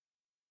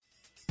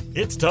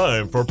It's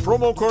time for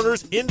Promo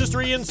Corner's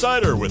Industry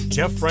Insider with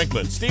Jeff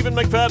Franklin, Stephen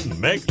McFadden,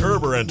 Meg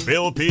Erber, and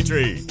Bill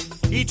Petrie.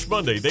 Each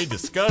Monday, they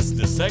discuss,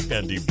 dissect,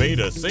 and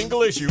debate a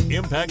single issue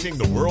impacting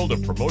the world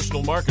of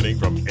promotional marketing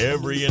from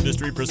every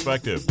industry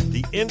perspective.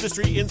 The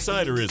Industry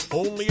Insider is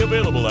only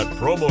available at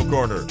Promo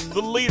Corner,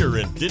 the leader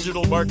in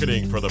digital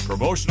marketing for the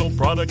promotional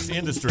products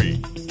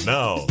industry.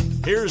 Now,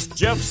 here's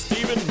Jeff,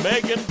 Stephen,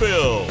 Meg, and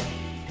Bill.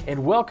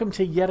 And welcome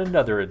to yet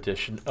another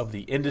edition of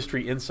the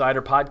Industry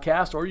Insider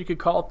Podcast, or you could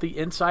call it the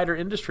Insider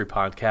Industry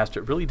Podcast.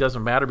 It really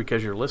doesn't matter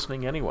because you're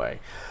listening anyway.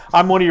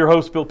 I'm one of your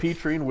hosts, Bill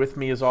Petrie, and with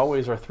me, as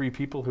always, are three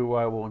people who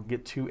I will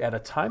get to at a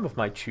time of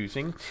my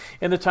choosing.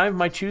 And the time of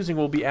my choosing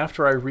will be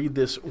after I read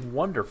this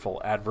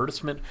wonderful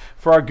advertisement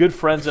for our good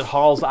friends at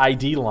Hall's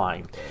ID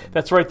Line.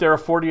 That's right, they're a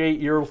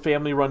 48-year-old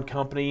family-run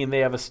company, and they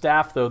have a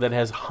staff, though, that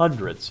has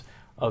hundreds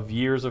of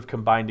years of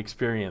combined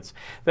experience.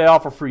 They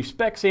offer free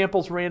spec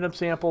samples, random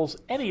samples,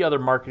 any other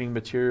marketing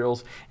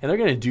materials, and they're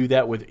going to do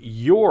that with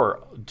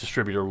your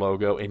distributor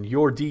logo and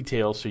your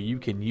details so you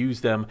can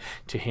use them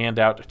to hand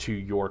out to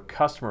your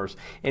customers.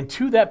 And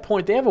to that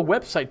point, they have a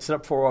website set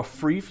up for a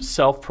free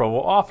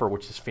self-promo offer,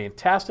 which is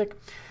fantastic.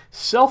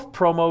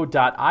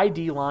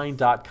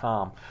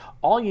 selfpromo.idline.com.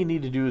 All you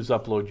need to do is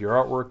upload your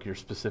artwork, your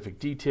specific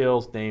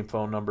details, name,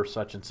 phone number,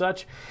 such and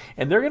such,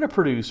 and they're going to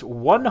produce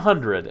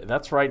 100,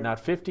 that's right,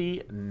 not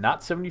 50,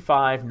 not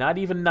 75, not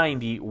even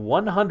 90,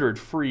 100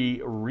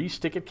 free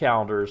Restick-It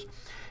calendars.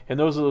 And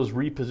those are those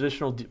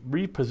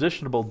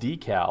repositionable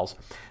decals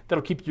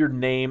that'll keep your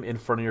name in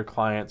front of your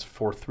clients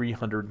for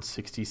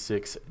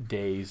 366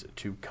 days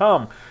to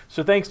come.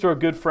 So thanks to our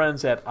good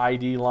friends at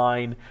ID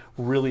Line.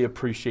 Really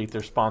appreciate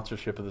their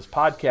sponsorship of this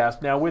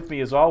podcast. Now with me,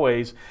 as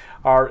always,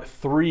 are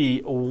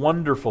three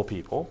wonderful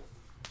people.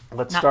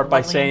 Let's start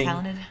by saying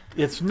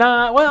it's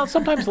not, well,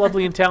 sometimes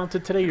lovely and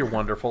talented. Today you're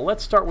wonderful.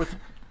 Let's start with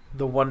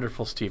the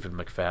wonderful Stephen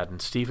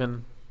McFadden.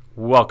 Stephen,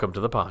 welcome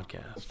to the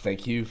podcast.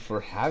 Thank you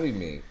for having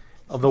me.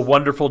 The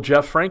wonderful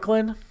Jeff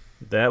Franklin.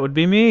 That would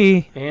be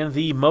me. And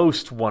the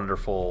most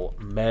wonderful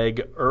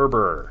Meg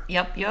Erber.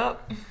 Yep.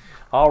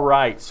 All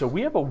right, so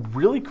we have a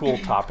really cool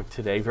topic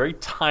today, very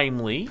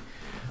timely.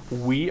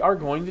 We are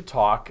going to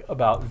talk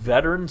about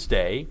Veterans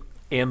Day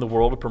and the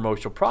world of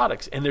promotional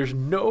products. And there's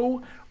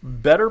no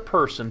better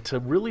person to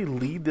really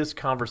lead this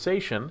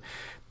conversation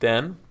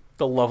than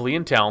the lovely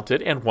and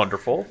talented and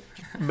wonderful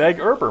Meg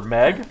Erber.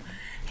 Meg.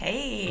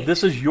 Hey.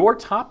 This is your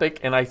topic,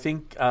 and I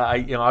think,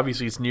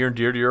 obviously it's near and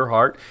dear to your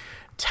heart.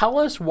 Tell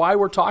us why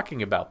we're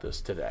talking about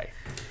this today.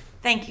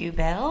 Thank you,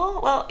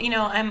 Bill. Well,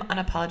 I'm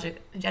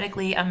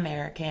unapologetically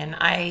American.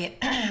 I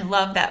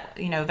love that,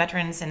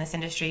 veterans in this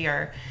industry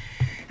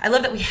I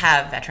love that we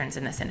have veterans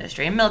in this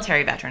industry, and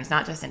military veterans,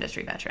 not just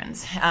industry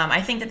veterans. I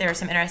think that there are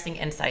some interesting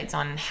insights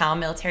on how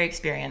military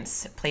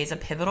experience plays a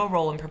pivotal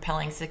role in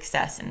propelling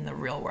success in the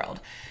real world.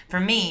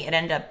 For me, it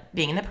ended up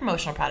being in the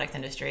promotional product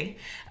industry.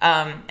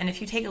 And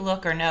if you take a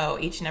look or know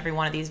each and every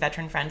one of these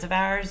veteran friends of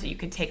ours, you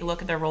could take a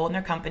look at their role in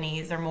their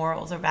companies, their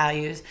morals, their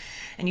values,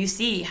 and you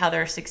see how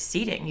they're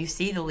succeeding. You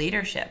see the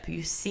leadership.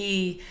 You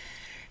see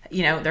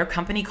their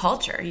company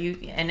culture.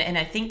 And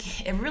I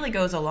think it really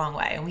goes a long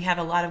way. And we have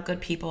a lot of good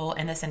people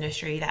in this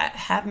industry that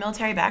have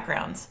military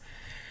backgrounds.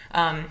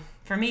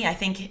 For me, I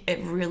think it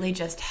really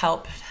just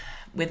helped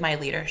with my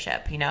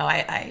leadership.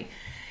 I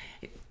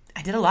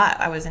did a lot.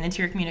 I was an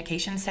interior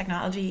communications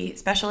technology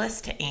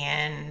specialist,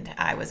 and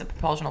I was a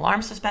propulsion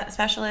alarm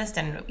specialist,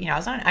 and I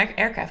was on an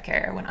aircraft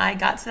carrier. When I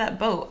got to that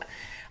boat,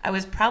 I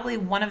was probably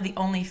one of the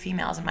only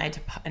females in my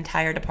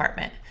entire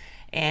department.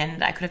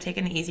 And I could have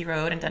taken the easy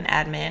road and done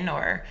admin,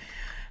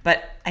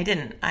 but I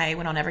didn't. I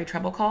went on every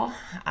trouble call.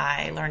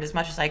 I learned as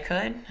much as I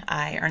could.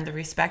 I earned the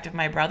respect of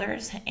my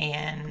brothers,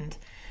 and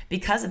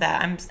because of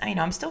that,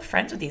 I'm still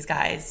friends with these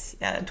guys.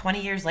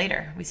 20 years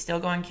later, we still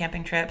go on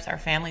camping trips. Our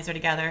families are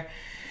together.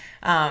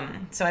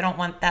 So I don't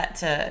want that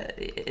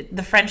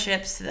the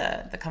friendships,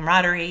 the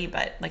camaraderie,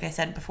 but like I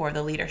said before,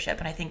 the leadership.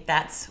 And I think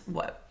that's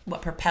what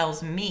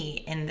propels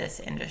me in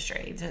this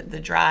industry, the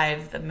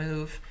drive, the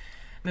move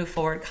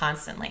forward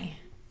constantly.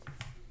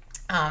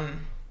 I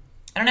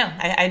don't know.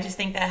 I just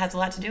think that has a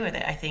lot to do with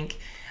it. I think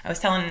I was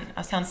telling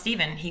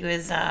Stephen, he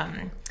was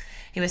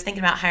thinking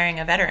about hiring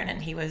a veteran,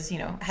 and he was,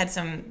 had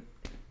some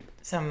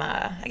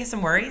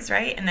worries,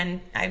 right? And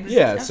then I was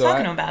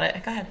talking to him about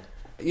it. Go ahead.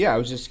 Yeah, I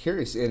was just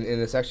curious, and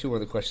it's actually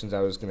one of the questions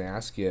I was going to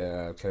ask you,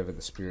 kind of in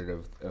the spirit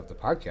of the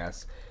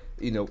podcast.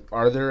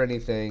 Are there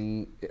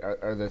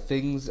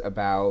things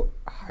about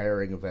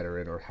hiring a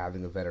veteran or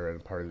having a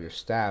veteran part of your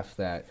staff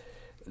that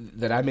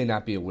I may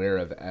not be aware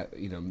of,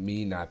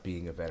 me not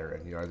being a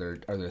veteran? Are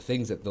there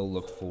things that they'll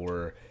look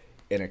for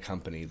in a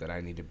company that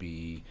I need to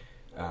be,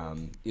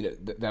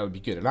 that would be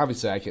good? And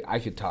obviously I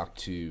could talk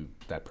to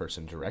that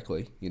person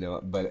directly,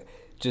 but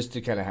just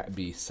to kind of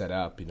be set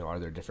up, are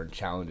there different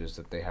challenges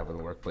that they have in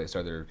the workplace?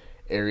 Are there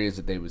areas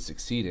that they would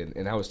succeed in?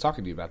 And I was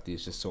talking to you about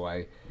these just so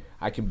I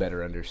can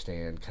better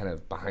understand kind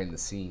of behind the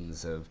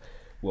scenes of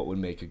what would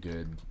make a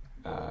good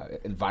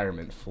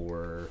environment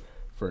for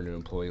a new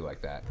employee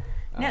like that.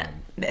 Yeah,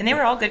 and they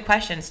were all good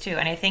questions too.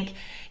 And I think,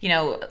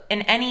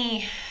 in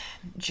any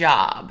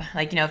job.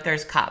 Like, if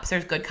there's cops,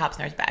 there's good cops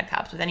and there's bad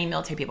cops. With any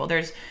military people,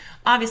 there's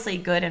obviously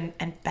good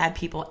and bad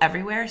people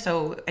everywhere.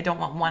 So I don't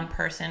want one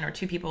person or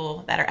two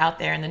people that are out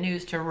there in the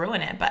news to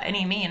ruin it by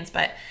any means.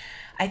 But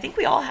I think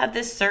we all have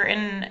this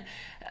certain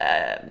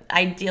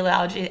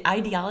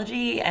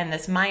ideology and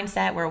this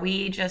mindset where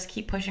we just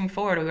keep pushing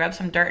forward. We rub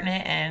some dirt in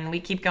it and we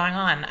keep going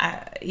on.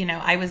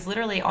 I was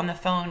literally on the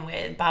phone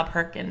with Bob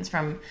Perkins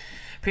from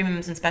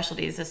Premiums and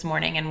Specialties this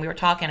morning, and we were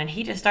talking, and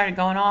he just started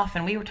going off,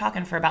 and we were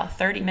talking for about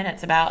 30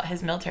 minutes about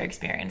his military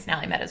experience.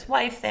 Now he met his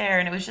wife there,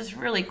 and it was just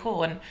really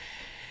cool. And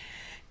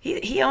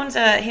he owns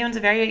a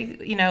very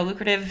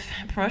lucrative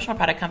promotional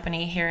product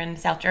company here in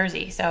South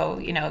Jersey. So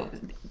it's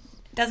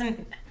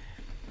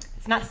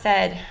not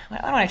said.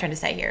 What am I trying to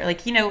say here?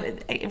 Like,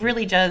 it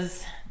really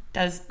does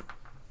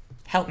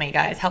help me,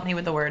 guys. Help me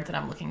with the words that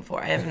I'm looking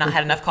for. I have not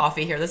had enough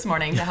coffee here this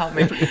morning to help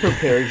me. It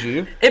prepares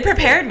you. It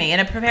prepared me,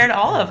 and it prepared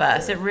all of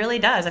us. It really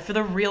does for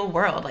the real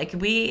world. Like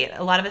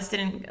a lot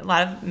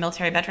of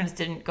military veterans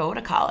didn't go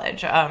to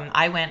college.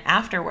 I went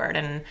afterward,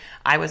 and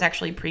I was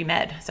actually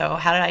pre-med. So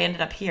how did I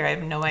end up here? I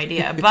have no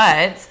idea.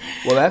 But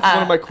well, that's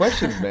one of my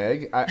questions,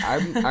 Meg.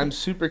 I'm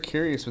super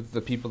curious with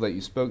the people that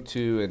you spoke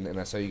to, and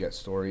I saw you got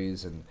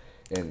stories and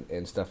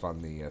stuff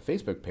on the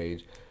Facebook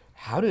page.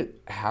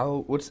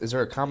 Is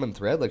there a common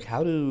thread? Like,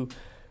 how'd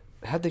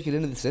they get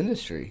into this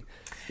industry?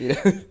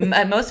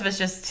 Most of us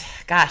just,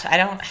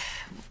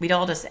 we'd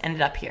all just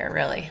ended up here,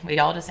 really. We'd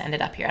all just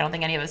ended up here. I don't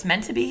think any of us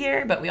meant to be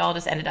here, but we all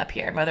just ended up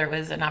here. Whether it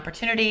was an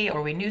opportunity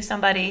or we knew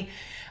somebody,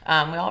 we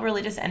all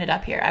really just ended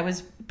up here. I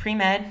was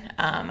pre-med.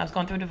 I was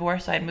going through a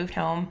divorce, so I had moved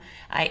home.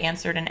 I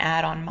answered an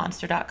ad on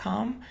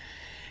Monster.com.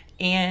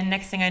 And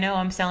next thing I know,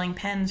 I'm selling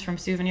pens from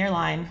Souvenir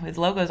Line with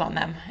logos on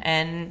them.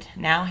 And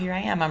now here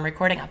I am. I'm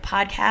recording a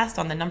podcast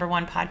on the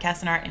 #1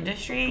 podcast in our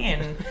industry.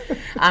 And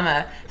I'm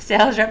a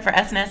sales rep for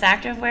SNS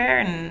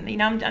Activewear.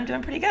 And, I'm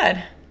doing pretty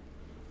good.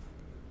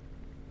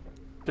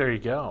 There you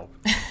go.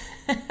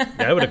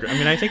 Yeah, I would agree. I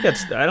mean, I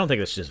don't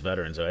think that's just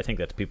veterans, though. I think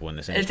that's people in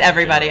this industry. It's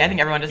everybody. I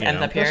think everyone just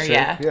ends up here.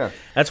 Yeah.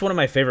 That's one of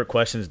my favorite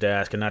questions to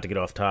ask, and not to get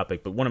off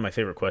topic, but one of my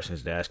favorite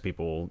questions to ask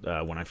people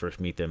when I first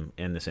meet them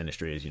in this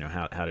industry is,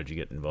 how did you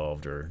get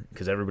involved? Or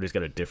because everybody's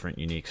got a different,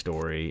 unique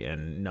story,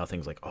 and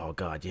nothing's like, oh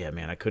God, yeah,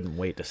 man, I couldn't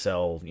wait to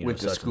sell. Went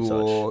to such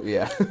school,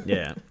 and such.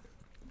 Yeah.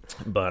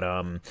 But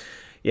I'm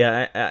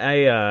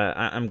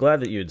glad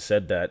that you had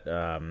said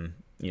that.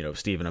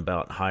 Stephen,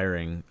 about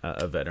hiring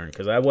a veteran,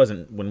 because I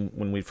wasn't,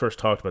 when we first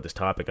talked about this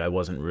topic, I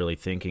wasn't really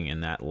thinking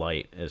in that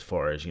light as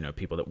far as,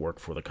 people that work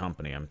for the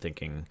company. I'm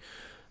thinking,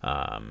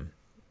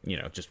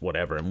 just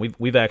whatever. And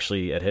we've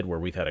actually, at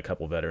Headwear, we've had a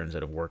couple veterans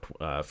that have worked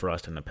for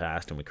us in the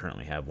past, and we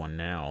currently have one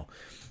now.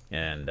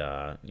 And,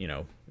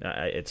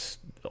 it's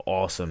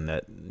awesome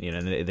that,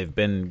 they've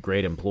been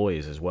great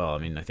employees as well. I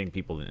mean, I think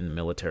people in the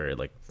military,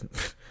 like...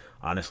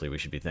 Honestly, we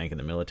should be thanking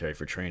the military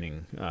for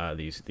training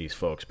these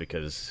folks,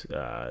 because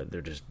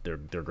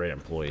they're great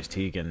employees.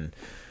 Tegan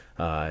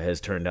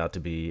has turned out to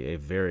be a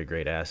very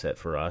great asset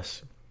for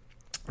us,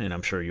 and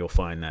I'm sure you'll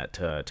find that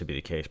to be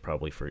the case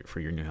probably for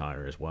your new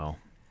hire as well.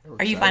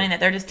 Are you finding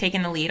that they're just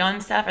taking the lead on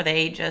stuff? Are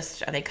they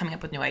coming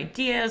up with new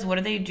ideas? What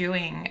are they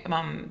doing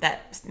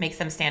that makes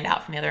them stand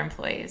out from the other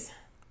employees?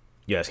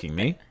 You asking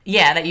me?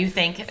 Yeah, that you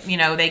think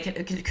they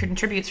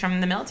contributes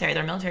from the military,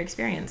 their military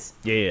experience.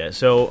 Yeah.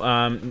 So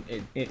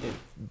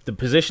the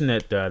position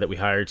that we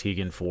hired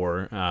Tegan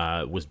for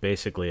was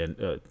basically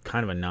a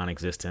kind of a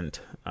non-existent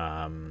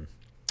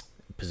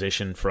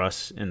position for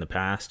us in the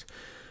past.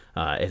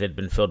 It had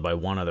been filled by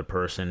one other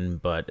person,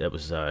 but it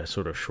was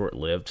sort of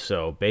short-lived.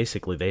 So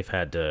basically, they've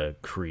had to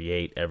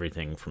create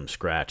everything from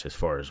scratch as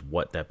far as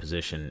what that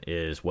position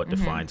is, what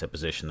defines that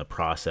position, the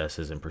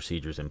processes and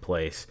procedures in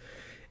place.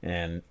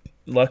 And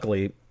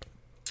luckily,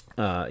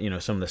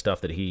 some of the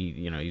stuff that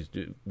he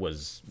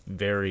was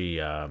very,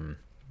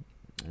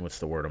 what's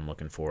the word I'm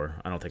looking for?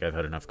 I don't think I've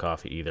had enough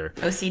coffee either.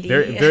 OCD.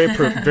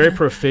 Very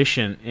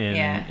proficient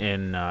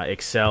in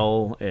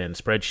Excel and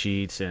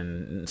spreadsheets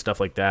and stuff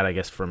like that, I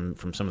guess, from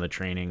some of the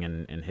training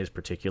in his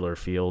particular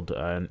field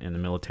in the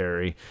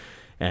military.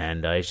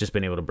 And he's just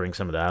been able to bring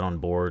some of that on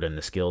board, and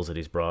the skills that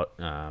he's brought.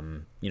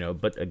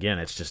 But again,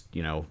 it's just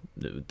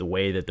the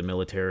way that the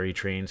military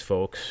trains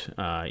folks.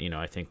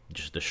 I think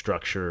just the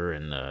structure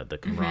and the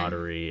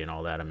camaraderie and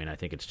all that. I mean, I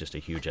think it's just a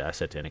huge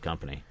asset to any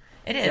company.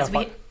 It is.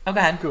 Yeah, go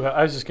ahead.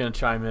 I was just going to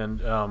chime in.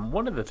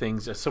 One of the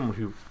things, as someone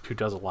who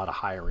does a lot of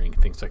hiring,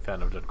 things like that,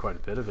 and I've done quite a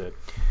bit of it.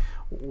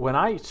 When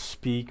I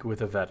speak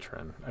with a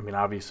veteran, I mean,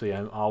 obviously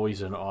I'm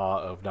always in awe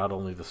of not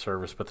only the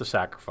service, but the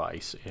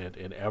sacrifice. And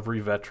every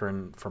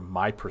veteran, from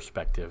my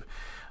perspective,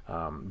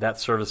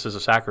 that service is a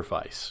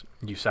sacrifice.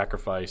 You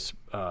sacrifice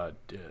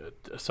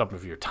some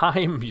of your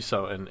time,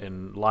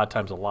 and a lot of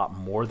times a lot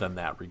more than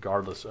that,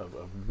 regardless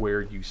of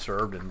where you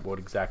served and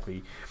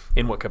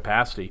in what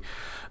capacity.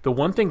 The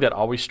one thing that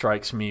always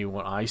strikes me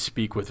when I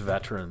speak with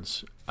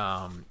veterans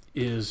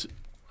is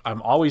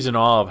I'm always in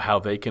awe of how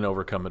they can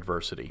overcome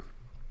adversity.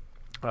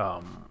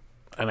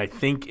 and I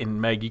think,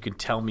 and Meg, you can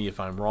tell me if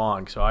I'm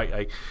wrong. So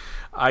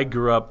I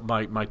grew up,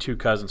 my two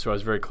cousins who I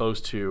was very close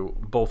to,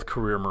 both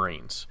career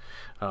Marines.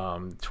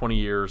 20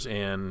 years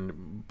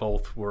in,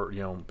 both were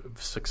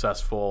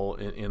successful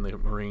in the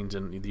Marines,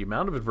 and the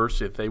amount of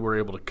adversity that they were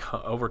able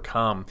to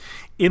overcome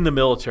in the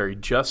military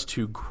just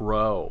to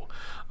grow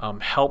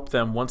helped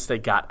them, once they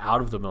got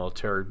out of the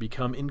military,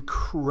 become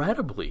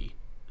incredibly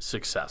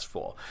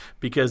successful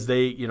because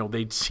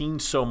they'd seen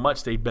so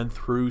much, they'd been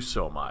through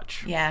so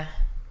much. Yeah,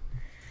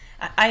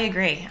 I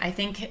agree. I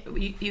think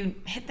you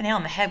hit the nail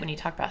on the head when you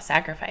talk about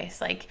sacrifice.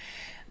 Like,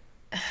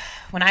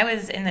 when I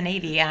was in the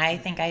Navy, I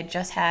think I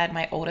just had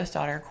my oldest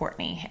daughter,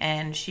 Courtney,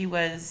 and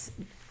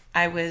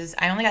I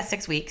only got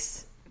 6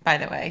 weeks, by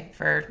the way,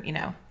 for,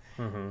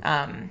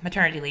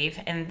 maternity leave.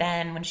 And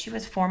then when she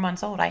was 4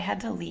 months old, I had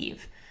to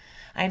leave.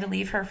 I had to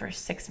leave her for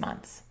 6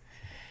 months.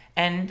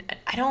 And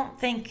I don't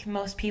think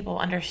most people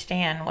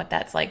understand what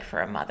that's like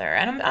for a mother.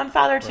 And I'm a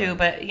father too,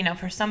 but,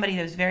 for somebody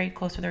who's very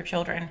close with their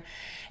children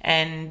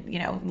and,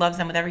 loves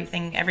them with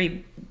everything,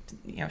 every,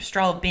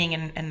 straw of being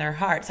in their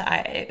hearts,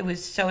 it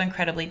was so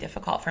incredibly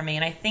difficult for me.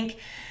 And I think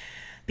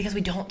because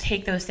we don't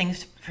take those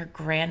things for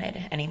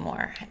granted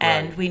anymore,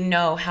 and we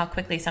know how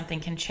quickly something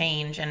can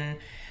change. And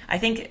I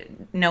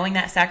think knowing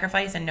that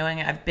sacrifice and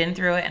knowing I've been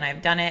through it and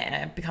I've done it and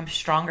I've become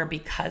stronger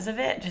because of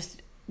it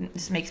just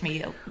makes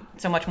me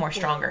so much more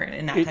stronger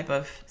in that type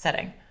of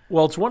setting.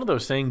 Well, it's one of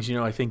those things,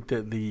 I think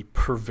that the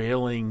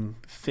prevailing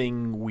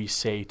thing we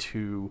say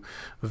to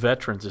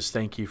veterans is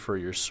thank you for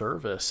your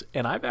service.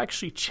 And I've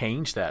actually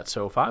changed that.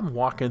 So if I'm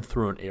walking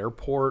through an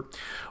airport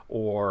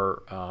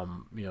or,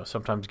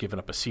 sometimes giving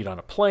up a seat on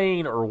a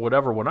plane or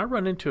whatever, when I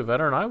run into a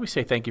veteran, I always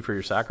say thank you for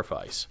your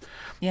sacrifice.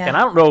 Yeah. And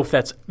I don't know if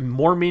that's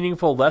more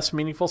meaningful, less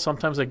meaningful.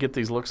 Sometimes I get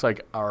these looks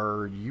like,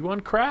 are you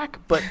on crack?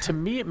 But to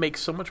me, it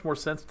makes so much more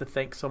sense to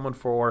thank someone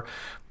for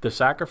the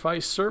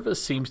sacrifice.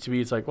 Service seems to be,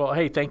 it's like, well,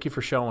 hey, thank you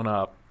for showing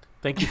up.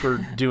 Thank you for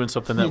doing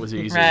something that was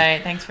easy.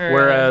 Right. Thanks for.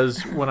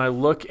 Whereas when I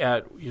look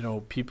at,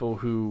 people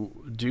who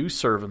do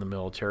serve in the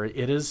military,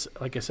 it is,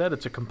 like I said,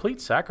 it's a complete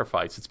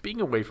sacrifice. It's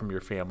being away from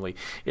your family.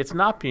 It's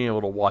not being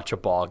able to watch a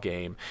ball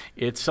game.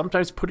 It's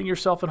sometimes putting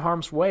yourself in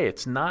harm's way.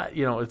 It's not,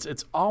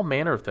 it's all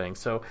manner of things.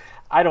 So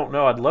I don't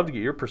know. I'd love to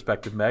get your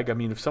perspective, Meg. I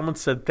mean, if someone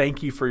said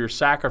thank you for your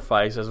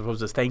sacrifice as opposed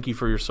to thank you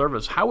for your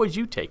service, how would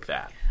you take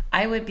that?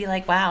 I would be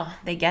like, wow,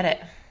 they get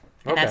it.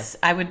 And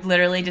I would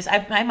literally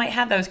I might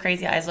have those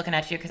crazy eyes looking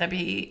at you because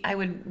I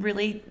would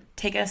really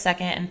take a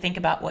second and think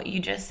about what you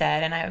just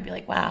said, and I would be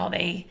like, wow,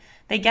 they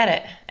get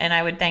it. And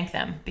I would thank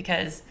them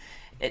because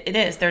it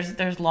is.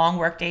 There's long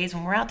work days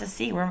when we're out to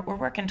sea. We're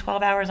working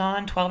 12 hours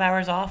on, 12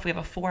 hours off. We have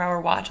a 4-hour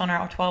watch on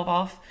our 12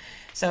 off.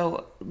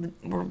 So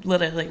we're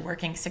literally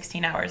working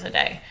 16 hours a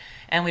day.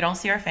 And we don't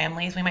see our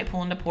families. We might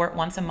pull into port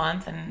once a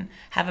month and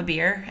have a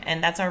beer,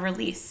 and that's our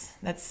release.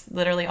 That's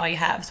literally all you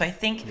have. So I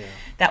think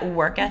that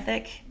work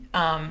ethic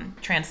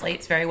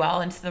translates very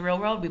well into the real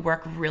world. We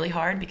work really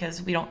hard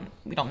because we don't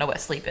know what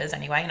sleep is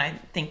anyway. And I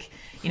think,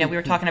 we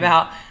were talking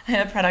about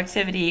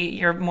productivity.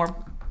 You're more,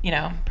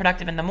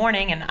 productive in the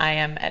morning, and I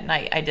am at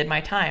night. I did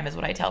my time is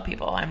what I tell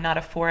people. I'm not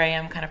a 4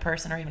 a.m. kind of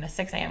person or even a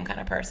 6 a.m. kind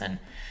of person.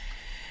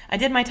 I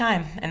did my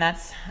time, and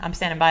I'm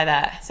standing by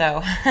that.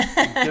 So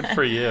good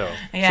for you.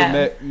 Yeah.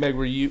 So Meg,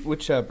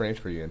 which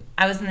branch were you in?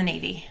 I was in the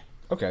Navy.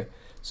 Okay.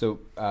 So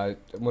I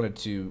wanted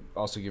to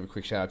also give a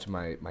quick shout out to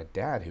my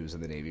dad, who was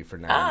in the Navy for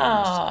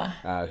 9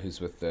 years, who's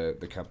with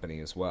the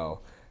company as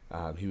well.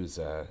 He was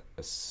a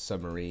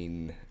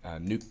submarine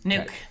nuke.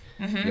 Nuke.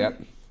 Mm-hmm.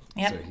 Yep.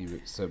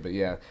 Yep. But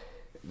yeah,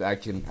 I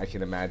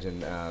can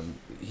imagine.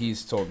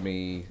 He's told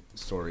me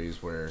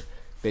stories where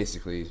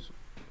basically,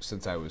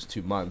 since I was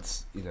 2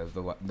 months,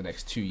 the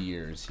next 2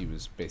 years he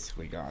was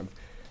basically gone.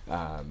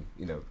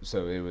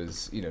 So it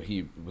was,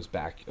 he was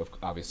back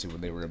obviously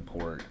when they were in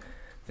port.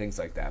 Things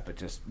like that, but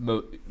just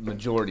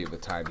majority of the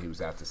time he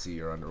was out to sea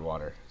or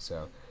underwater.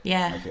 So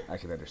yeah, I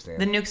can understand.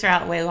 The nukes are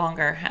out way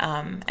longer,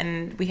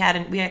 and we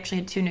actually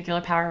had 2 nuclear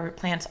power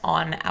plants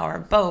on our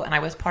boat, and I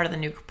was part of the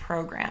nuke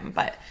program.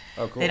 But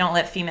they don't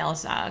let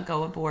females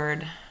go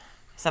aboard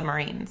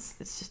submarines.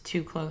 It's just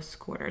too close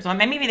quarters. Well,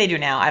 maybe they do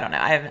now. I don't know.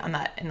 I'm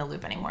not in the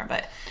loop anymore,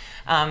 but.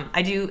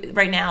 I do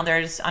right now.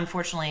 There's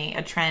unfortunately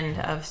a trend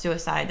of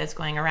suicide that's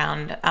going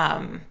around.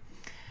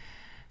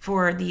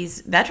 For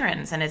these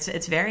veterans, and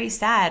it's very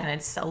sad,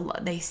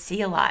 and they see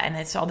a lot, and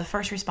it's all the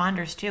first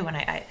responders too,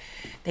 and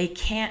they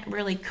can't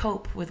really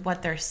cope with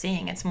what they're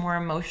seeing. It's more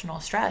emotional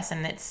stress,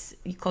 and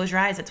you close your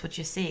eyes, it's what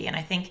you see. And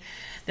I think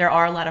there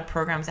are a lot of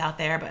programs out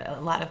there, but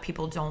a lot of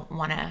people don't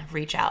want to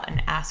reach out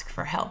and ask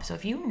for help. So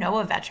if you know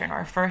a veteran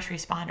or a first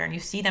responder and you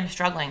see them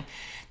struggling,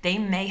 they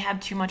may have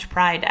too much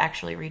pride to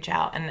actually reach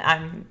out, and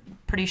I'm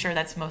pretty sure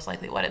that's most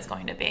likely what it's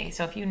going to be.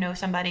 So if you know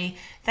somebody,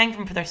 thank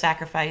them for their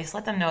sacrifice,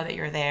 let them know that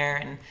you're there,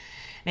 and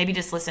maybe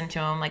just listen to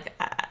them. Like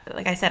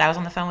I said, I was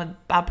on the phone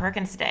with Bob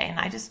Perkins today, and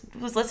I just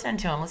was listening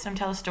to him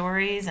tell the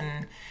stories,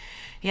 and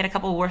he had a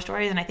couple of war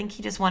stories, and I think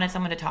he just wanted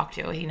someone to talk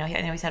to. I know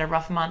he's had a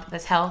rough month with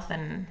his health,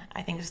 and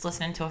I think just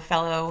listening to a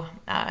fellow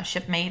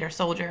shipmate or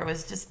soldier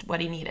was just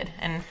what he needed.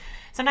 And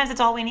sometimes it's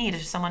all we need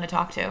is just someone to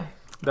talk to.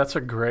 That's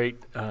a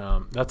great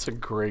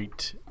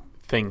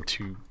thing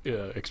to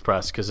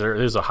express, because there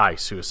is a high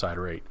suicide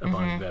rate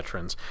among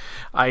veterans.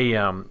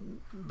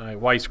 My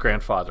wife's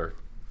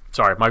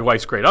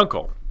great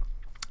uncle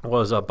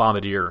was a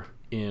bombardier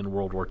in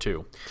World War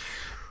II.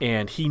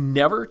 And he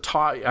never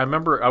taught. I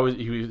remember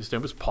his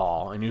name was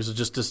Paul, and he was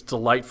just this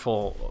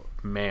delightful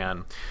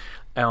man.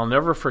 And I'll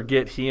never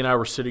forget, he and I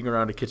were sitting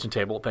around a kitchen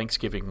table at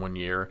Thanksgiving one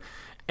year,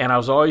 and I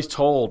was always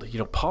told,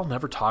 Paul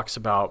never talks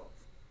about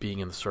being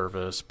in the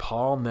service.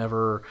 Paul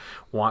never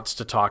wants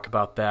to talk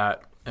about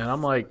that. And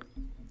I'm like,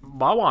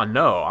 I want to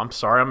know. I'm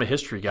sorry, I'm a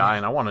history guy,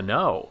 and I want to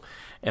know.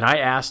 And I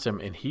asked him,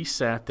 and he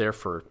sat there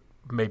for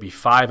maybe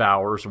 5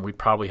 hours, and we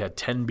probably had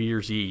 10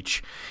 beers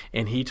each,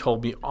 and he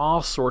told me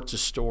all sorts of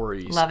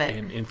stories. Love it.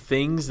 And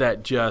things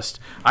that just,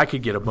 I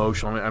could get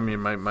emotional. I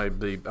mean,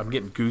 I'm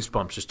getting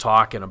goosebumps just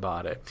talking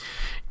about it.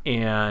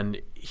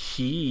 And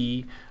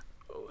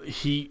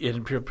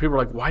and people were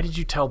like, why did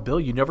you tell Bill?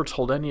 You never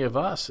told any of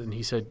us. And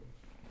he said,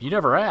 you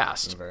never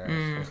asked.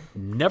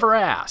 Never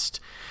asked.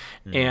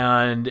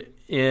 And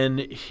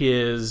in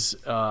his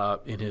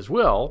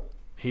will,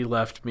 he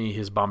left me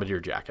his bombardier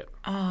jacket,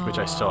 which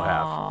I still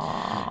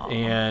have.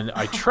 And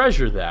I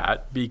treasure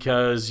that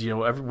because,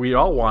 we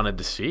all wanted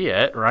to see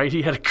it, right?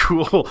 He had a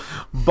cool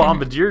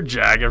bombardier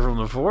jacket from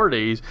the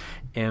 40s,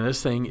 and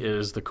this thing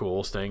is the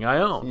coolest thing I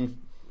own.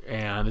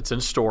 And it's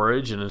in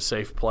storage in a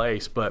safe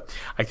place. But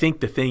I think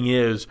the thing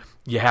is,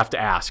 you have to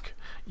ask.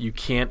 You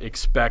can't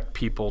expect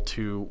people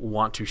to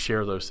want to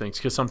share those things,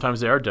 because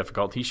sometimes they are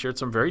difficult. He shared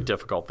some very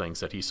difficult things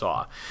that he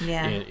saw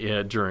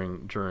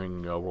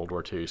during World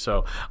War II.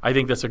 So I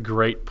think that's a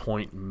great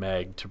point,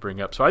 Meg, to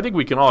bring up. So I think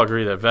we can all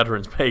agree that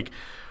veterans make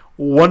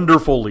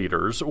wonderful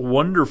leaders,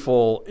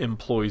 wonderful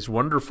employees,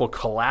 wonderful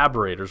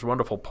collaborators,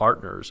 wonderful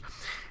partners.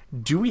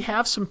 Do we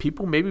have some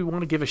people maybe we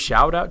want to give a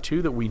shout out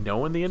to that we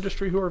know in the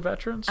industry who are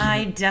veterans?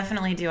 I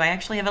definitely do. I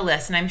actually have a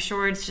list, and I'm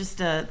sure it's just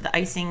the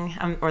icing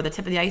or the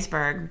tip of the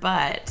iceberg,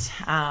 but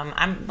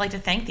I'd like to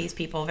thank these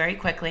people very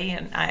quickly,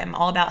 and I'm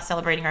all about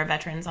celebrating our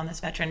veterans on this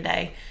Veteran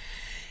Day.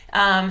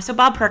 So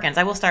Bob Perkins,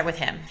 I will start with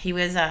him. He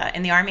was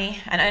in the Army,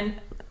 and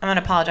I'm going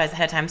to apologize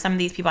ahead of time. Some of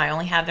these people, I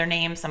only have their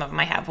names. Some of them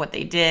I have what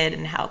they did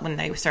and when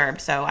they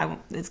served. So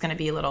it's going to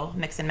be a little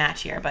mix and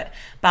match here. But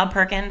Bob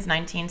Perkins,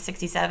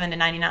 1967 to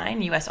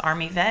 99, U.S.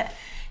 Army vet.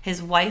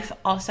 His wife,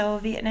 also a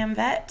Vietnam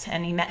vet,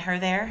 and he met her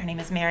there. Her name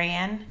is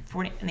Marianne,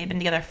 and they've been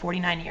together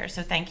 49 years.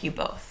 So thank you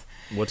both.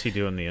 What's he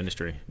do in the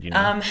industry? Do you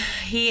know?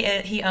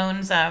 He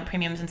owns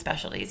premiums and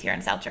specialties here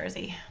in South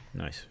Jersey.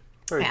 Nice.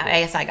 Very cool.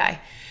 ASI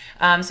guy.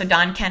 So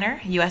Don Kenner,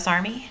 U.S.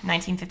 Army,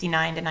 1959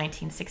 to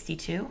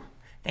 1962.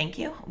 Thank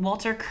you.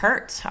 Walter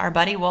Kurt, our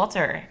buddy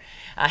Walter.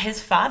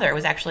 His father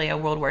was actually a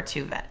World War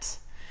II vet.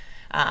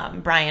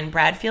 Brian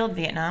Bradfield,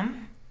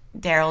 Vietnam.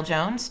 Daryl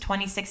Jones,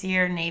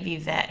 26-year Navy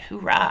vet.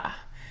 Hoorah.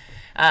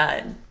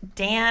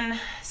 Dan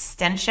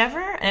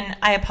Stenchever, and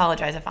I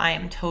apologize if I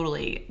am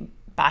totally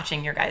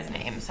botching your guys'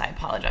 names. I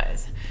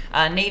apologize.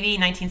 Navy,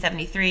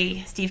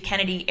 1973. Steve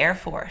Kennedy, Air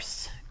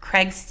Force.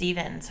 Craig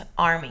Stevens,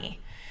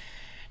 Army.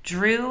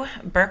 Drew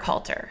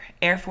Burkhalter,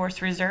 Air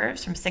Force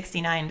Reserves from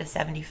 69 to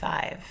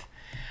 75.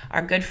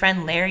 Our good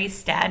friend Larry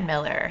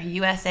Stadmiller,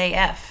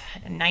 USAF,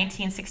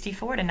 1964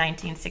 to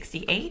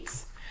 1968.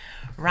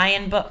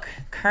 Ryan Book,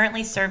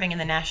 currently serving in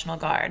the National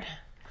Guard.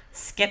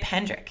 Skip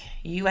Hendrick,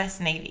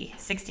 U.S. Navy,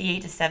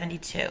 68 to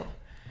 72.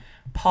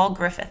 Paul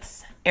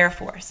Griffiths, Air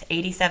Force,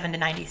 87 to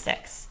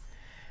 96.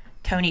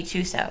 Tony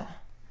Tuso.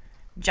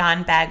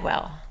 John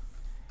Bagwell.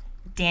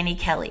 Danny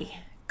Kelly,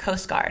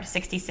 Coast Guard,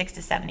 66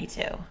 to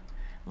 72.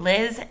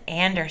 Liz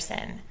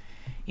Anderson,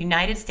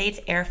 United States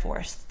Air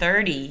Force,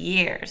 30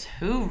 years.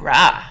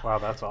 Hoorah. Wow,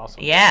 that's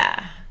awesome.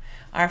 Yeah.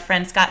 Our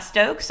friend Scott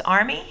Stokes,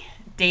 Army.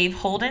 Dave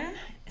Holden,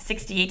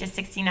 68 to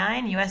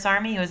 69, U.S.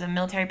 Army. He was a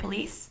military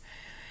police.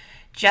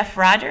 Jeff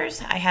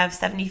Rogers, I have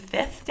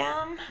 75th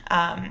down.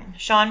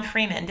 Sean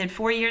Freeman did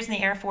 4 years in the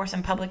Air Force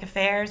in public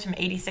affairs from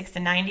 86 to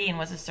 90 and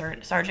was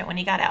a sergeant when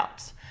he got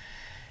out.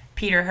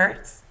 Peter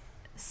Hertz,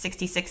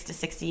 66 to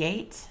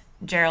 68.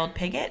 Gerald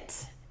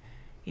Piggott,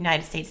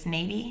 United States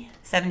Navy,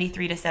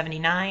 73 to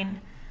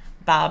 79.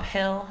 Bob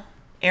Hill,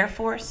 Air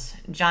Force.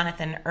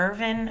 Jonathan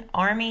Irvin,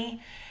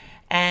 Army.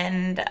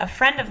 And a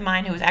friend of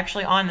mine who was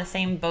actually on the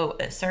same boat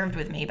that served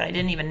with me, but I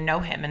didn't even know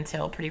him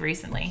until pretty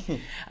recently,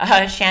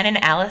 Shannon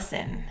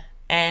Allison.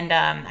 And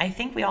I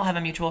think we all have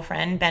a mutual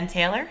friend, Ben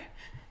Taylor,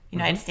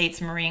 United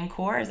States Marine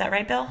Corps. Is that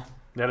right, Bill?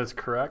 That is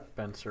correct.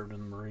 Ben served in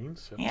the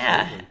Marines. Absolutely.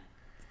 Yeah.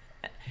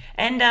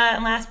 And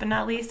last but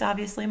not least,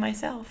 obviously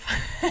myself.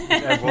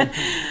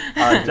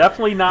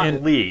 Definitely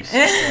not least.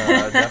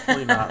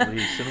 Definitely not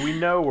least. And we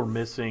know we're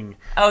missing.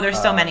 Oh,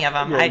 there's so many of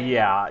them.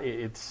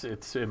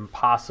 It's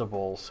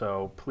impossible.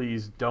 So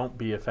please don't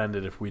be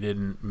offended if we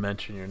didn't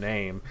mention your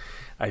name.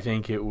 I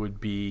think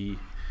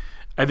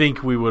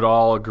we would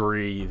all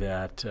agree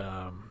that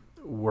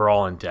we're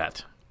all in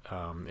debt.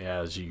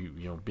 As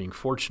being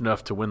fortunate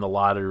enough to win the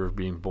lottery of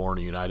being born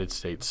a United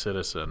States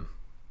citizen.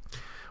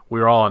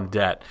 We're all in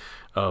debt.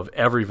 of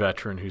every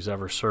veteran who's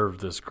ever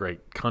served this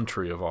great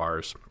country of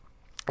ours.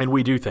 And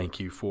we do thank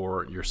you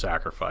for your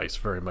sacrifice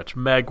very much.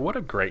 Meg, what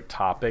a great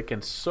topic,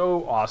 and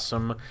so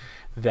awesome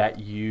that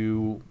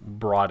you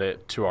brought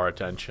it to our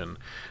attention.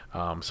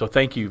 So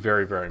thank you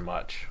very, very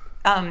much.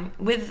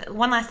 With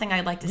one last thing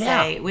I'd like to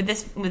say, with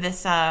this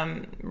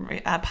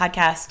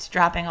podcast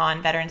dropping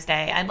on Veterans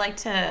Day, I'd like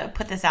to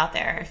put this out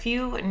there. If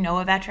you know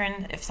a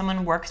veteran, if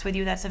someone works with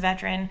you that's a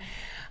veteran,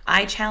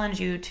 I challenge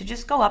you to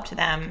just go up to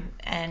them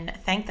and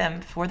thank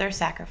them for their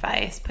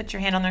sacrifice. Put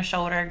your hand on their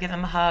shoulder, give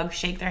them a hug,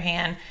 shake their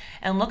hand,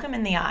 and look them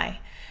in the eye.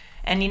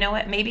 And you know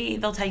what? Maybe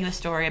they'll tell you a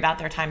story about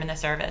their time in the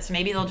service.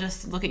 Maybe they'll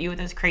just look at you with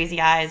those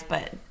crazy eyes,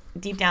 but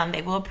deep down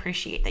they will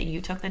appreciate that you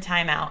took the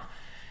time out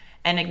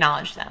and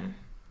acknowledge them.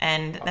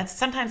 And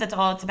sometimes that's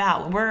all it's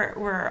about.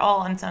 We're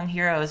all unsung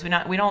heroes. We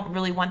don't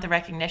really want the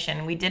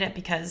recognition. We did it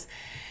because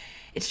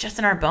it's just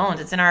in our bones.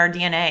 It's in our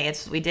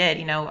DNA. We did.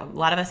 You know, a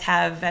lot of us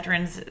have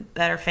veterans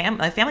that are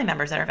family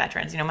members that are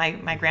veterans. You know,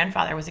 my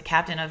grandfather was a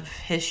captain of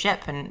his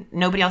ship, and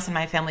nobody else in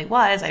my family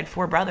was. I had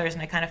 4 brothers,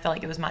 and I kind of felt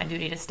like it was my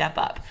duty to step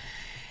up.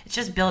 It's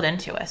just built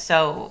into us.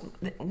 So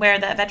where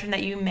that veteran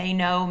that you may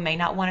know may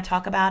not want to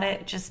talk about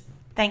it, just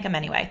thank him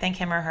anyway. Thank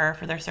him or her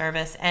for their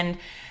service. And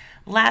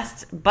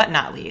last but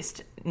not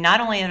least, not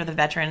only are the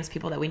veterans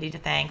people that we need to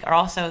thank, are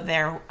also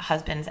their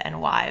husbands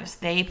and wives.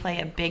 They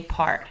play a big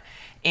part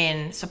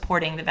in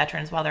supporting the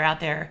veterans while they're out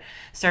there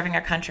serving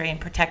our country and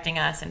protecting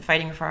us and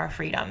fighting for our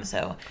freedom.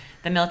 So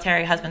the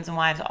military husbands and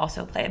wives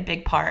also play a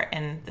big part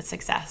in the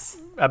success.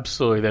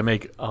 Absolutely. They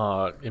make,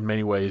 in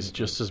many ways,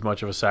 just as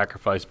much of a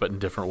sacrifice, but in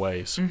different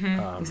ways.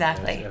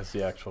 Exactly. As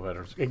the actual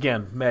veterans.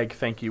 Again, Meg,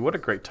 thank you. What a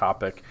great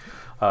topic.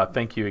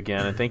 Thank you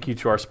again. And thank you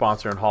to our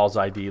sponsor in Hall's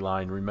ID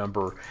Line.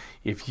 Remember,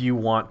 if you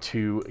want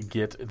to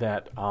get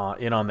that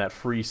in on that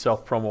free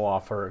self-promo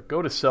offer,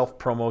 go to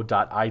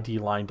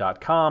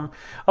selfpromo.idline.com,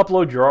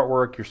 upload your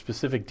artwork, your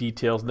specific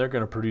details, and they're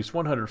going to produce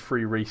 100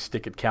 free race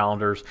ticket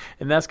calendars,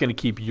 and that's going to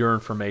keep your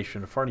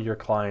information in front of your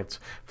clients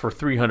for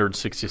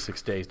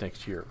 366 days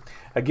next year.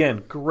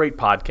 Again, great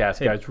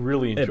podcast, guys.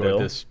 Really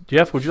enjoyed this.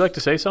 Jeff, would you like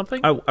to say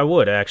something? I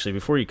would, actually,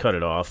 before you cut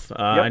it off. Yep.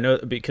 I know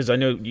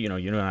you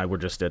and I were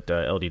just at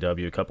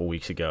LDW a couple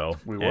weeks ago.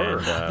 We were.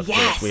 And,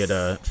 Yes. We had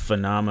a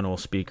phenomenal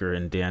speaker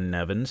in Dan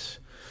Nevins.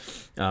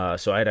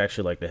 So I'd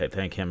actually like to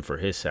thank him for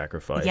his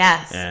sacrifice.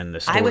 Yes. And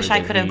the I wish I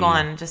that could have he-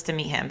 gone just to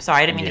meet him.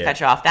 Sorry, I didn't mean to cut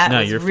you off. That No,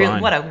 was you're really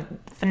fine. what a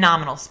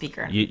phenomenal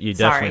speaker. You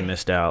Sorry. definitely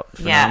missed out.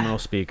 Yeah. Phenomenal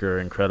speaker,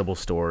 incredible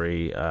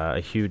story, a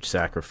huge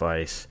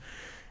sacrifice,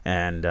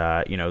 and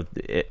a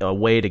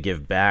way to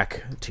give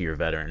back to your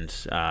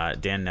veterans.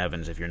 Dan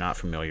Nevins, if you're not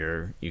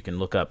familiar, you can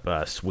look up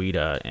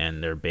Sweda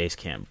and their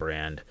Basecamp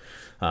brand,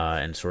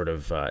 and sort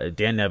of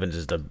Dan Nevins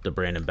is the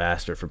brand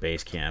ambassador for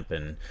Basecamp,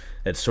 and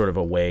it's sort of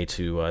a way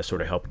to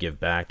sort of help give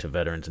back to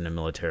veterans in the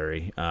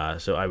military.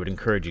 So I would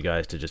encourage you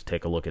guys to just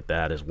take a look at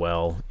that as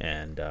well,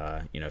 and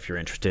if you're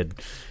interested,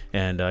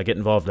 and get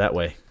involved that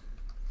way.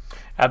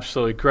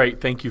 Absolutely. Great.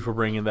 Thank you for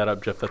bringing that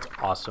up, Jeff. That's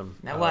awesome.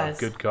 That was.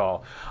 Good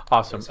call.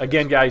 Awesome.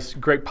 Again, guys,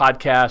 great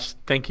podcast.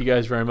 Thank you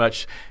guys very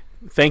much.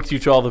 Thank you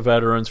to all the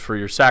veterans for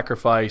your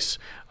sacrifice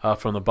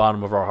from the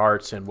bottom of our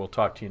hearts, and we'll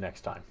talk to you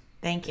next time.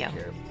 Thank you.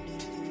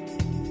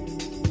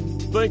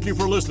 Thank you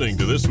for listening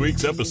to this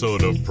week's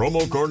episode of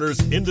Promo Corner's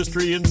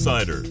Industry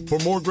Insider. For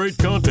more great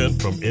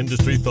content from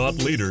industry thought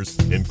leaders,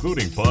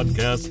 including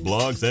podcasts,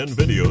 blogs, and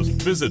videos,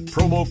 visit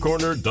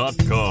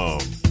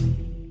promocorner.com.